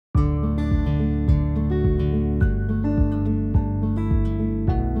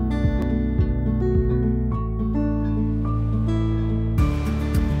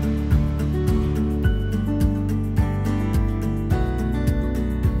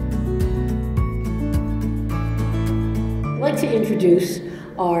like to introduce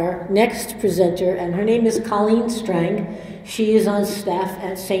our next presenter, and her name is Colleen Strang. She is on staff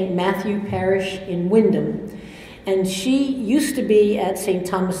at St. Matthew Parish in Windham, and she used to be at St.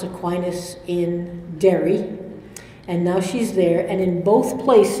 Thomas Aquinas in Derry, and now she's there, and in both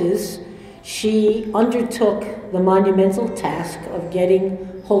places she undertook the monumental task of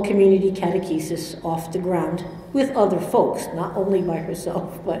getting whole community catechesis off the ground with other folks, not only by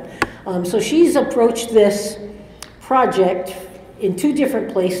herself. But so she's approached this project in 2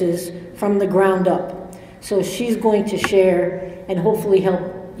 different places from the ground up. So she's going to share and hopefully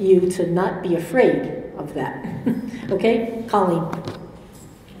help you to not be afraid of that. Okay, Colleen.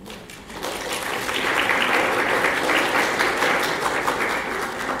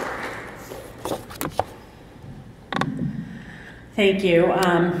 Thank you.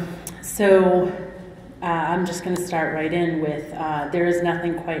 I'm just going to start right in with there is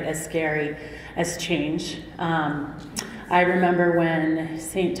nothing quite as scary as change. I remember when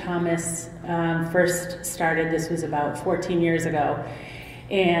St. Thomas first started, this was about 14 years ago,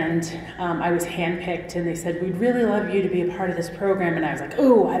 and I was handpicked, and they said, we'd really love you to be a part of this program, and I was like,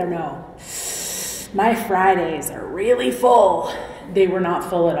 oh, I don't know. My Fridays are really full. They were not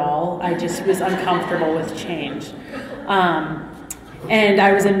full at all. I just was uncomfortable with change. And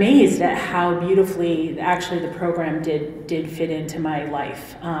I was amazed at how beautifully actually the program did fit into my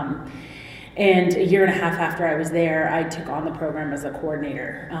life. And a year and a half after I was there, I took on the program as a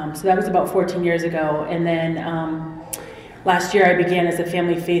coordinator. So that was about 14 years ago. And then last year I began as a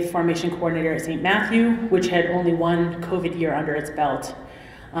family faith formation coordinator at St. Matthew, which had only one COVID year under its belt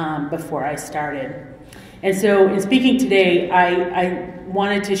before I started. And so in speaking today, I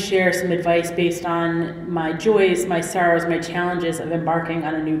wanted to share some advice based on my joys, my sorrows, my challenges of embarking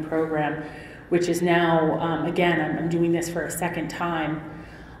on a new program, which is now, again, I'm doing this for a second time.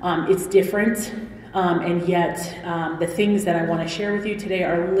 It's different, and yet the things that I want to share with you today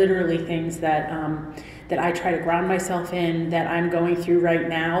are literally things that I try to ground myself in, that I'm going through right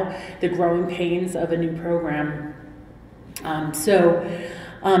now, the growing pains of a new program.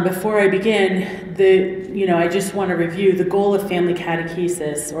 Before I begin, I just want to review the goal of family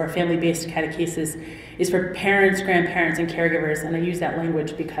catechesis or family-based catechesis is for parents, grandparents, and caregivers, and I use that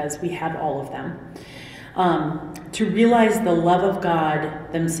language because we have all of them, to realize the love of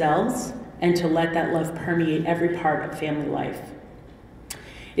God themselves and to let that love permeate every part of family life.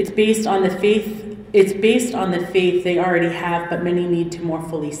 It's based on the faith they already have, but many need to more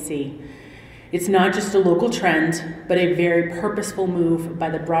fully see. It's not just a local trend, but a very purposeful move by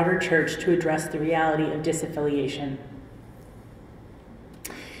the broader church to address the reality of disaffiliation.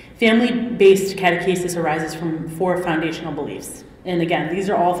 Family-based catechesis arises from 4 foundational beliefs. And again, these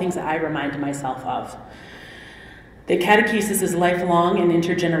are all things that I remind myself of. The catechesis is lifelong and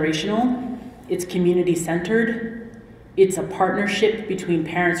intergenerational. It's community-centered. It's a partnership between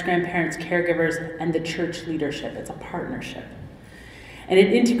parents, grandparents, caregivers, and the church leadership. It's a partnership. And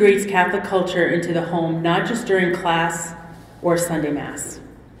it integrates Catholic culture into the home, not just during class or Sunday Mass.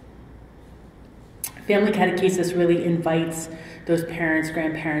 Family catechesis really invites those parents,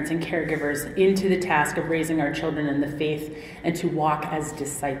 grandparents, and caregivers into the task of raising our children in the faith and to walk as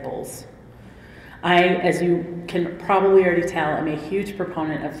disciples. I, as you can probably already tell, am a huge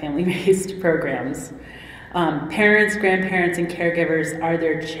proponent of family-based programs. Parents, grandparents, and caregivers are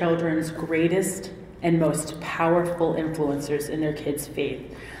their children's greatest and most powerful influencers in their kids'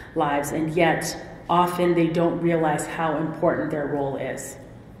 faith lives, and yet often they don't realize how important their role is.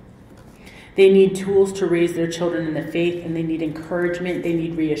 They need tools to raise their children in the faith, and they need encouragement, they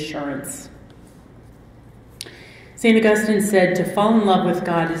need reassurance. St. Augustine said, to fall in love with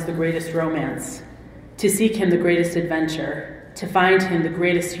God is the greatest romance, to seek him the greatest adventure, to find him the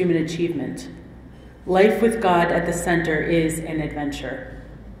greatest human achievement. Life with God at the center is an adventure.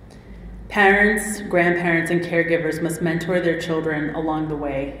 Parents, grandparents, and caregivers must mentor their children along the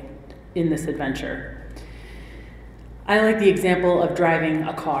way in this adventure. I like the example of driving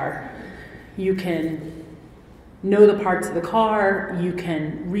a car. You can know the parts of the car, you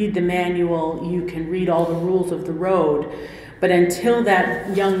can read the manual, you can read all the rules of the road, but until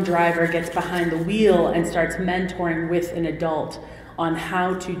that young driver gets behind the wheel and starts mentoring with an adult on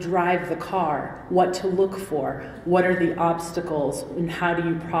how to drive the car, what to look for, what are the obstacles, and how do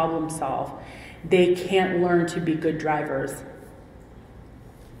you problem solve, they can't learn to be good drivers.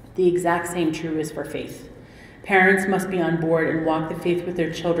 The exact same true is for faith. Parents must be on board and walk the faith with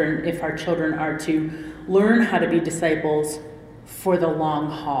their children if our children are to learn how to be disciples for the long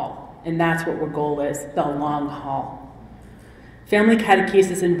haul. And that's what our goal is, the long haul. Family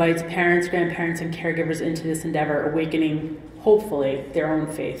catechesis invites parents, grandparents, and caregivers into this endeavor, awakening, hopefully, their own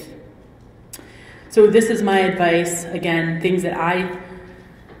faith. So this is my advice, again, things that I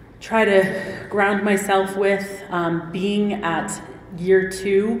try to ground myself with, being at year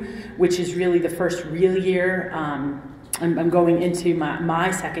 2, which is really the first real year. I'm going into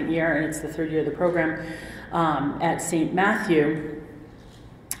my second year, and it's the third year of the program at St. Matthew.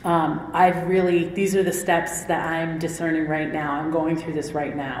 These are the steps that I'm discerning right now. I'm going through this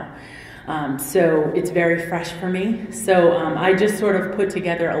right now. So it's very fresh for me. So I just sort of put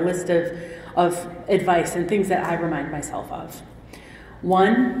together a list of advice and things that I remind myself of.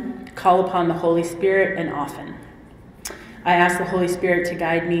 1, call upon the Holy Spirit and often. I ask the Holy Spirit to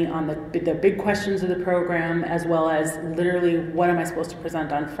guide me on the big questions of the program, as well as literally what am I supposed to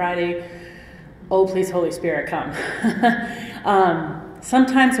present on Friday. Oh, please, Holy Spirit, come.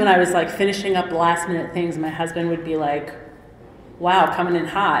 Sometimes when I was like finishing up last minute things, my husband would be like, wow, coming in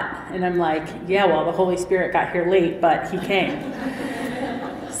hot. And I'm like, yeah, well, the Holy Spirit got here late, but he came.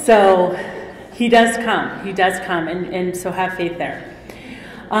 So he does come, and so have faith there.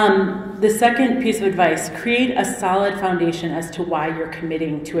 The second piece of advice, create a solid foundation as to why you're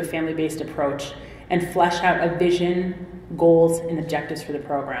committing to a family-based approach and flesh out a vision, goals, and objectives for the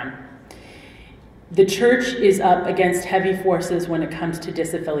program. The church is up against heavy forces when it comes to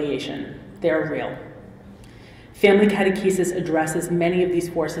disaffiliation. They're real. Family catechesis addresses many of these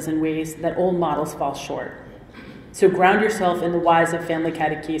forces in ways that old models fall short. So ground yourself in the whys of family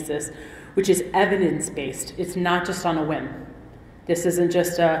catechesis, which is evidence-based. It's not just on a whim. This isn't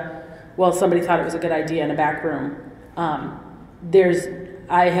just somebody thought it was a good idea in a back room.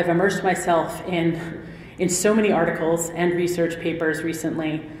 I have immersed myself in so many articles and research papers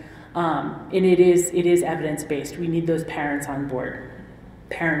recently, and it is evidence-based. We need those parents on board,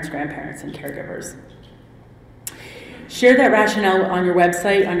 parents, grandparents, and caregivers. Share that rationale on your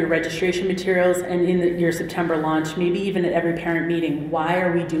website, on your registration materials, and in your September launch, maybe even at every parent meeting. Why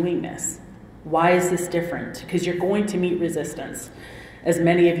are we doing this? Why is this different? Because you're going to meet resistance, as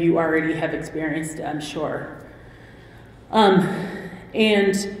many of you already have experienced, I'm sure. And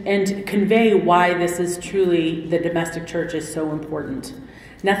convey why this is truly, the domestic church is so important.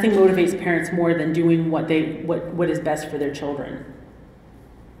 Nothing motivates parents more than doing what is best for their children.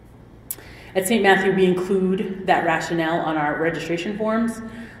 At St. Matthew, we include that rationale on our registration forms,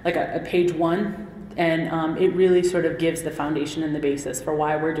 like a page 1. And it really sort of gives the foundation and the basis for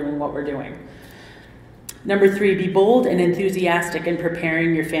why we're doing what we're doing. Number 3, be bold and enthusiastic in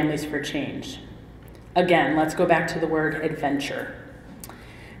preparing your families for change. Again, let's go back to the word adventure.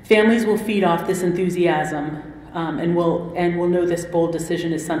 Families will feed off this enthusiasm and will know this bold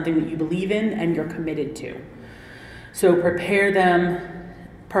decision is something that you believe in and you're committed to. So prepare them.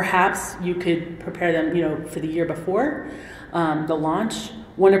 Perhaps you could prepare them, for the year before the launch.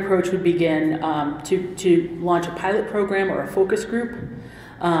 One approach would begin to launch a pilot program or a focus group.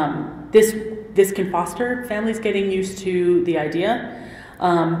 This can foster families getting used to the idea,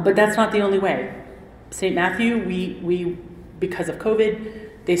 but that's not the only way. St. Matthew, we because of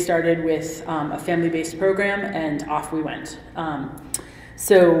COVID, they started with a family-based program, and off we went.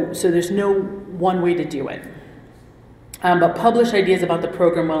 So there's no one way to do it. But publish ideas about the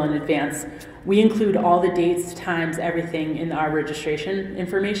program well in advance. We include all the dates, times, everything in our registration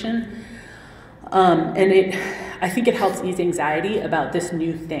information. And I think it helps ease anxiety about this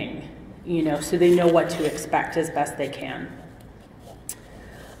new thing, so they know what to expect as best they can.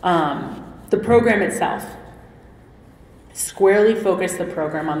 The program itself. Squarely focus the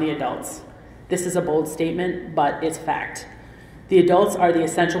program on the adults. This is a bold statement, but it's fact. The adults are the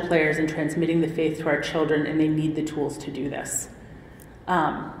essential players in transmitting the faith to our children, and they need the tools to do this.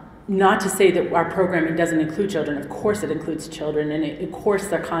 Not to say that our programming doesn't include children. Of course it includes children, and of course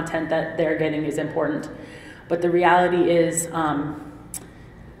the content that they're getting is important. But the reality is,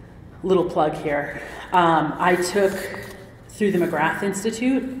 little plug here, I took through the McGrath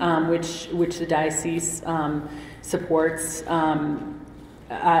Institute, which the diocese supports.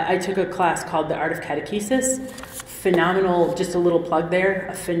 I took a class called The Art of Catechesis. Phenomenal, just a little plug there,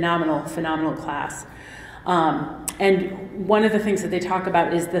 a phenomenal class. And one of the things that they talk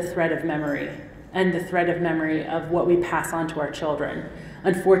about is the thread of memory, and the thread of memory of what we pass on to our children.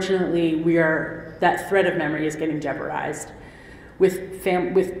 Unfortunately, that thread of memory is getting jeopardized with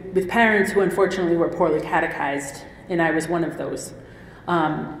parents who unfortunately were poorly catechized, and I was one of those.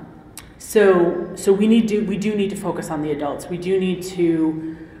 So we do need to focus on the adults. We do need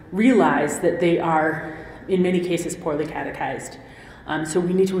to realize that they are, in many cases, poorly catechized. So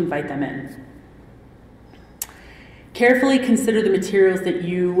we need to invite them in. Carefully consider the materials that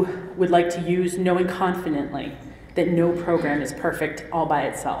you would like to use, knowing confidently that no program is perfect all by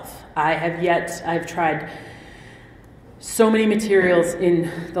itself. I've tried so many materials in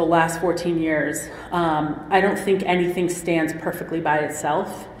the last 14 years. I don't think anything stands perfectly by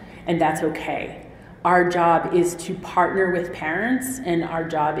itself, and that's okay. Our job is to partner with parents, and our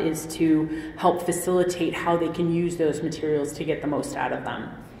job is to help facilitate how they can use those materials to get the most out of them.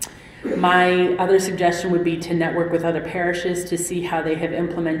 My other suggestion would be to network with other parishes to see how they have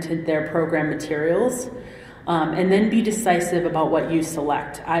implemented their program materials, and then be decisive about what you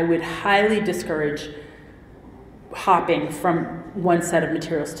select. I would highly discourage hopping from one set of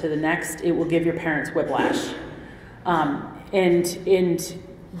materials to the next. It will give your parents whiplash.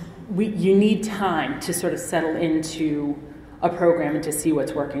 You need time to sort of settle into a program and to see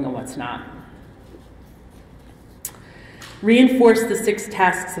what's working and what's not. Reinforce the 6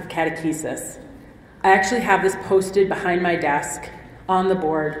 tasks of catechesis. I actually have this posted behind my desk on the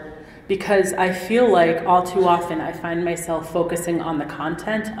board because I feel like all too often I find myself focusing on the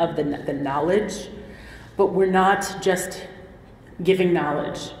content of the knowledge, but we're not just giving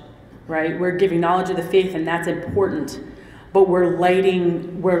knowledge, right? We're giving knowledge of the faith, and that's important, but we're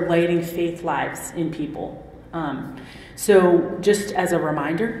lighting faith lives in people. So just as a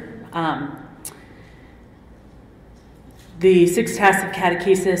reminder, the 6 tasks of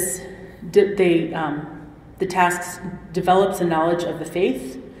catechesis, the tasks develops a knowledge of the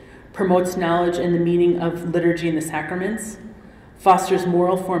faith, promotes knowledge and the meaning of liturgy and the sacraments, fosters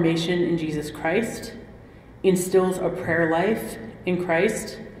moral formation in Jesus Christ, instills a prayer life in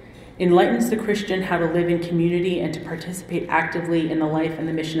Christ, enlightens the Christian how to live in community and to participate actively in the life and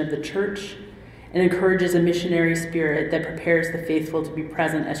the mission of the church, and encourages a missionary spirit that prepares the faithful to be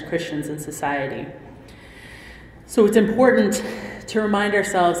present as Christians in society. So it's important to remind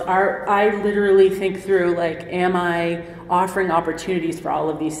ourselves, I literally think through, like, am I offering opportunities for all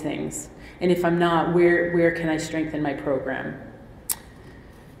of these things? And if I'm not, where can I strengthen my program?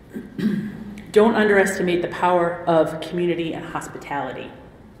 Don't underestimate the power of community and hospitality.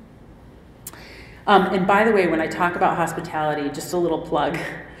 And by the way, when I talk about hospitality, just a little plug,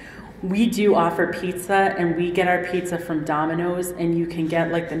 we do offer pizza, and we get our pizza from Domino's, and you can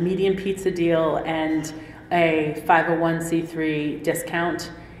get like the medium pizza deal and a 501c3 discount.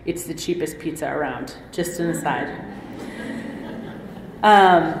 It's the cheapest pizza around, just an aside.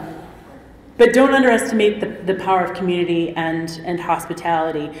 But don't underestimate the power of community and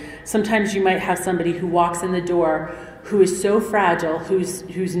hospitality. Sometimes you might have somebody who walks in the door who is so fragile,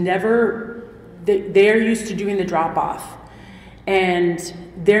 who's never, they're used to doing the drop-off, and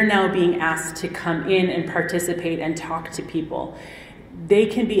they're now being asked to come in and participate and talk to people. They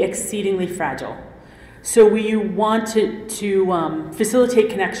can be exceedingly fragile. So we want to facilitate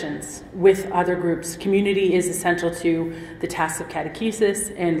connections with other groups. Community is essential to the tasks of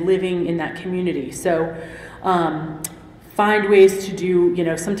catechesis and living in that community. So find ways to do,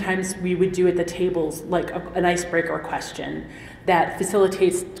 sometimes we would do at the tables like an icebreaker question that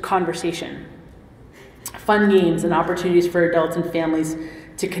facilitates conversation. Fun games and opportunities for adults and families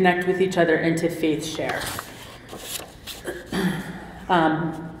to connect with each other and to faith share.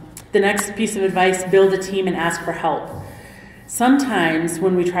 The next piece of advice, build a team and ask for help. Sometimes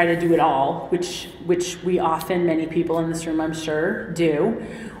when we try to do it all, which we often, many people in this room I'm sure do,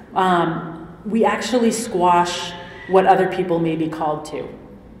 we actually squash what other people may be called to.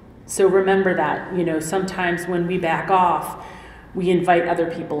 So remember that, sometimes when we back off, we invite other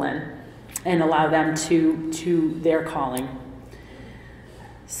people in and allow them to their calling.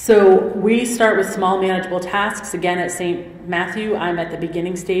 So we start with small manageable tasks. Again, at St. Matthew, I'm at the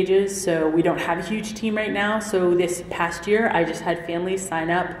beginning stages, so we don't have a huge team right now. So this past year, I just had families sign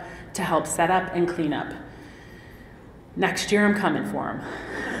up to help set up and clean up. Next year, I'm coming for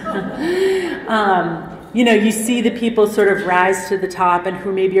them. You see the people sort of rise to the top and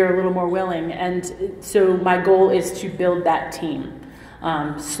who maybe are a little more willing. And so my goal is to build that team.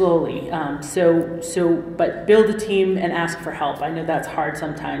 Slowly. But build a team and ask for help. I know that's hard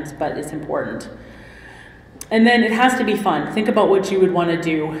sometimes, but it's important. And then it has to be fun. Think about what you would want to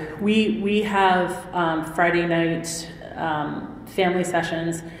do. We have Friday night family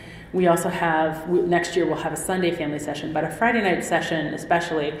sessions. We also have, next year we'll have a Sunday family session, but a Friday night session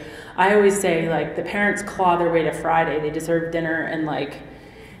especially, I always say, like, the parents claw their way to Friday. They deserve dinner and,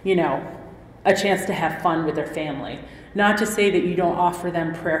 a chance to have fun with their family. Not to say that you don't offer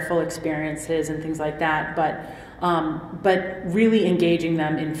them prayerful experiences and things like that, but really engaging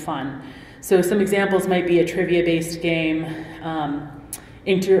them in fun. So some examples might be a trivia-based game,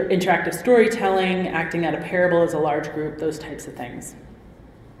 interactive storytelling, acting out a parable as a large group, those types of things.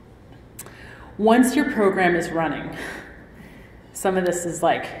 Once your program is running, some of this is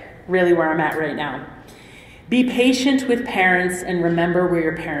like really where I'm at right now. Be patient with parents and remember where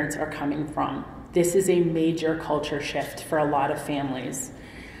your parents are coming from. This is a major culture shift for a lot of families.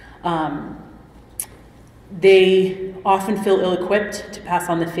 They often feel ill-equipped to pass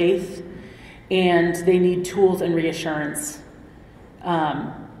on the faith, and they need tools and reassurance.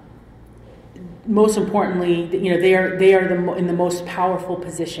 Most importantly, they are in the most powerful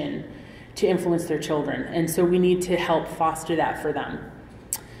position to influence their children, and so we need to help foster that for them.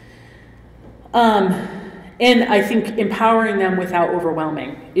 And I think empowering them without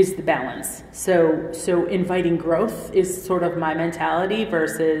overwhelming is the balance. So inviting growth is sort of my mentality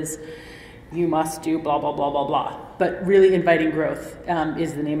versus you must do blah, blah, blah, blah, blah. But really inviting growth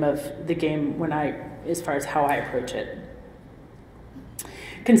is the name of the game as far as how I approach it.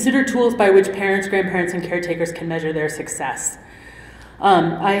 Consider tools by which parents, grandparents, and caretakers can measure their success.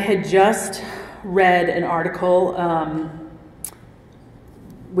 I had just read an article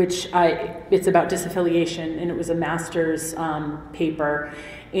it's about disaffiliation, and it was a master's paper,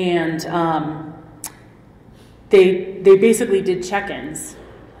 and they basically did check-ins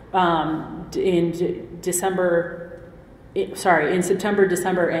in September,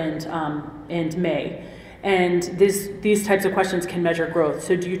 December, and May. And these types of questions can measure growth.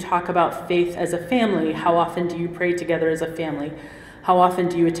 So do you talk about faith as a family? How often do you pray together as a family? How often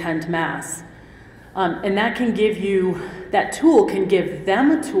do you attend Mass? And that tool can give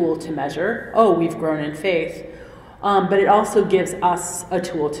them a tool to measure, we've grown in faith. But it also gives us a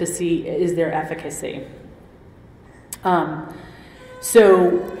tool to see, is there efficacy?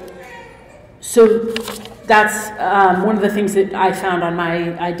 So that's one of the things that I found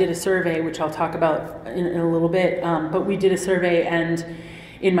I did a survey, which I'll talk about in a little bit, but we did a survey, and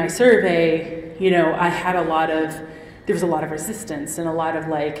in my survey, I had there was a lot of resistance and a lot of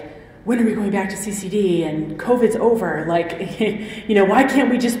when are we going back to CCD, and COVID's over, why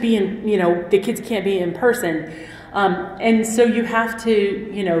can't we just be in, the kids can't be in person. And so you have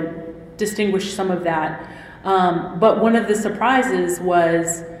to, distinguish some of that. But one of the surprises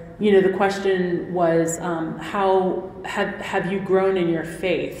was, the question was, how have you grown in your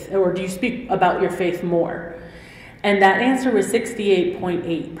faith, or do you speak about your faith more? And that answer was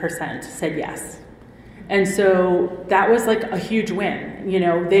 68.8% said yes. And so that was a huge win.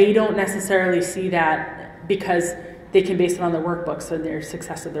 They don't necessarily see that because they can base it on their workbooks and their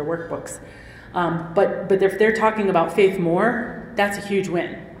success of their workbooks. But if they're talking about faith more, that's a huge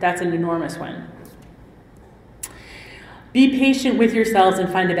win. That's an enormous win. Be patient with yourselves and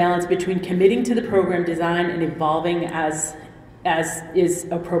find a balance between committing to the program design and evolving as is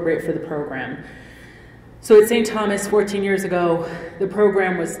appropriate for the program. So at St. Thomas 14 years ago, the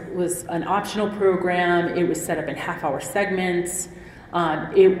program was an optional program. It was set up in half-hour segments.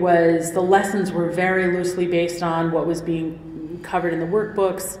 The lessons were very loosely based on what was being covered in the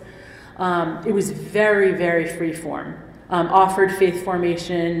workbooks. It was very, very free form. Offered faith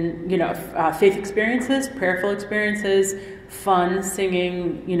formation, faith experiences, prayerful experiences, fun,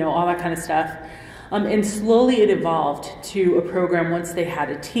 singing, all that kind of stuff. And slowly it evolved to a program once they had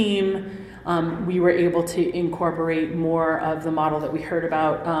a team. We were able to incorporate more of the model that we heard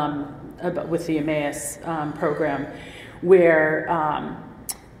about with the Emmaus program, where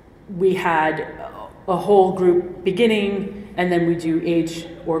we had a whole group beginning, and then we do age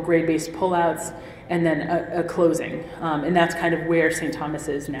or grade-based pullouts, and then a closing. And that's kind of where St. Thomas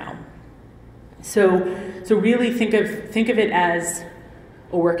is now. So really think of it as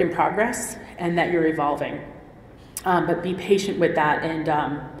a work in progress, and that you're evolving. But be patient with that, and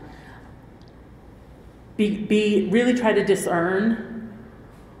really try to discern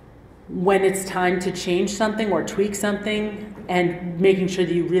when it's time to change something or tweak something, and making sure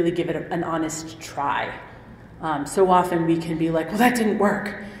that you really give it an honest try. So often we can be like, well, that didn't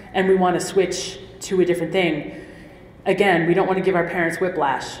work, and we want to switch to a different thing. Again, we don't want to give our parents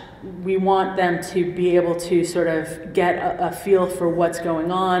whiplash. We want them to be able to sort of get a feel for what's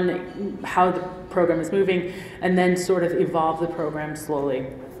going on, how the program is moving, and then sort of evolve the program slowly.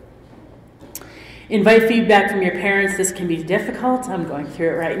 Invite feedback from your parents. This can be difficult. I'm going through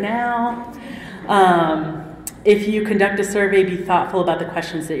it right now. If you conduct a survey, be thoughtful about the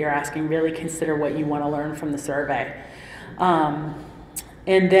questions that you're asking. Really consider what you want to learn from the survey.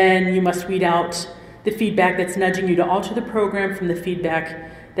 And then you must weed out the feedback that's nudging you to alter the program from the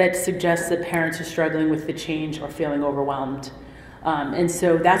feedback that suggests that parents are struggling with the change or feeling overwhelmed. And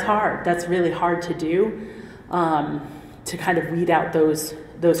so that's hard. That's really hard to do, to kind of weed out those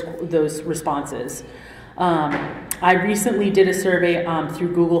responses. I recently did a survey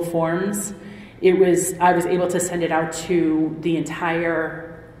through Google Forms. I was able to send it out to the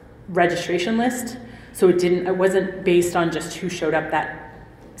entire registration list, so it wasn't based on just who showed up that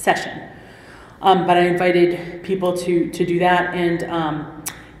session. But I invited people to do that, and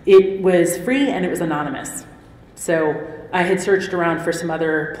It was free and it was anonymous. So I had searched around for some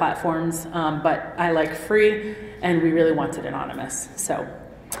other platforms, but I like free, and we really wanted anonymous. So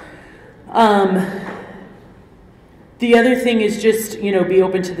the other thing is just, be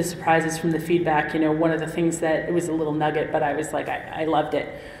open to the surprises from the feedback. One of the things that, it was a little nugget, but I was like, I loved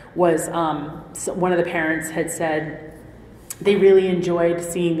it, was so one of the parents had said they really enjoyed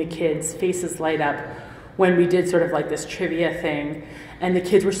seeing the kids' faces light up when we did sort of like this trivia thing, and the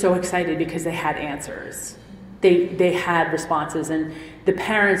kids were so excited because they had answers. They had responses, and the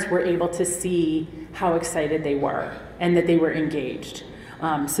parents were able to see how excited they were and that they were engaged.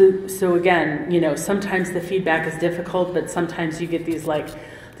 So again, sometimes the feedback is difficult, but sometimes you get these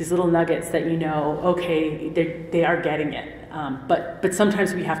little nuggets that okay, they are getting it. But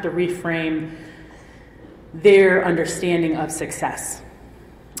sometimes we have to reframe their understanding of success,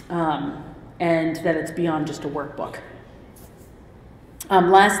 and that it's beyond just a workbook.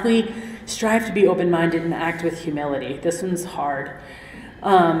 Lastly, strive to be open-minded and act with humility. This one's hard.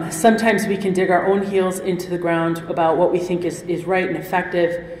 Sometimes we can dig our own heels into the ground about what we think is right and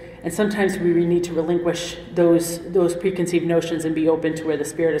effective, and sometimes we need to relinquish those preconceived notions and be open to where the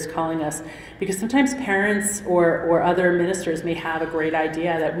Spirit is calling us, because sometimes parents or other ministers may have a great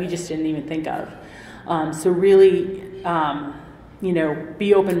idea that we just didn't even think of. So really,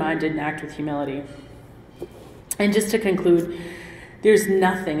 be open-minded and act with humility. And just to conclude, there's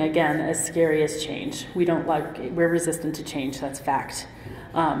nothing, again, as scary as change. We're resistant to change, that's fact.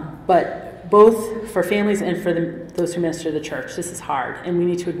 But both for families and for those who minister the church, this is hard. And we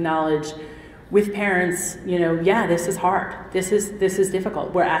need to acknowledge with parents, this is hard. This is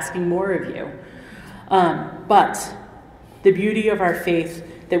difficult. We're asking more of you. But the beauty of our faith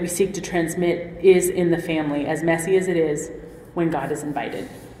that we seek to transmit is in the family, as messy as it is, when God is invited.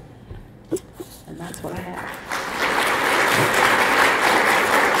 And that's what I have.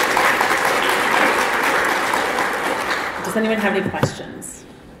 Does anyone have any questions?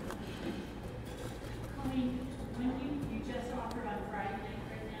 Colleen, when you just offered on Friday night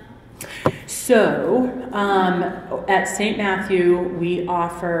right now? So at St. Matthew, we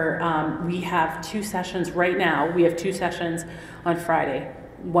offer, we have 2 sessions right now. We have 2 sessions on Friday.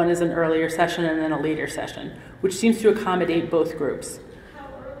 One is an earlier session and then a later session, which seems to accommodate both groups. How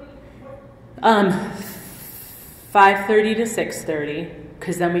early? 5:30 to 6:30,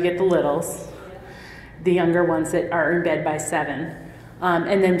 because then we get the littles. The younger ones that are in bed by 7,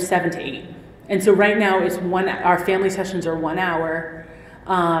 and then 7 to 8. And so right now our family sessions are 1 hour,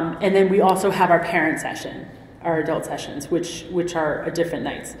 and then we also have our parent session, our adult sessions, which are different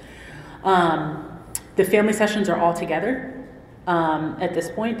nights. The family sessions are all together at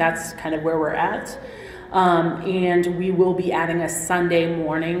this point. That's kind of where we're at. And we will be adding a Sunday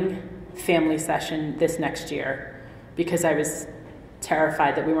morning family session this next year, because I was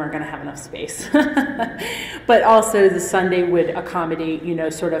terrified that we weren't going to have enough space. But also the Sunday would accommodate,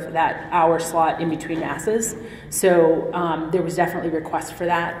 sort of that hour slot in between masses. So there was definitely requests for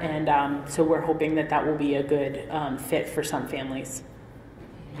that, and so we're hoping that will be a good fit for some families.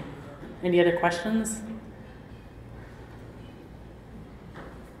 Any other questions?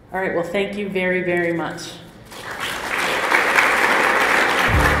 All right, well, thank you very, very much.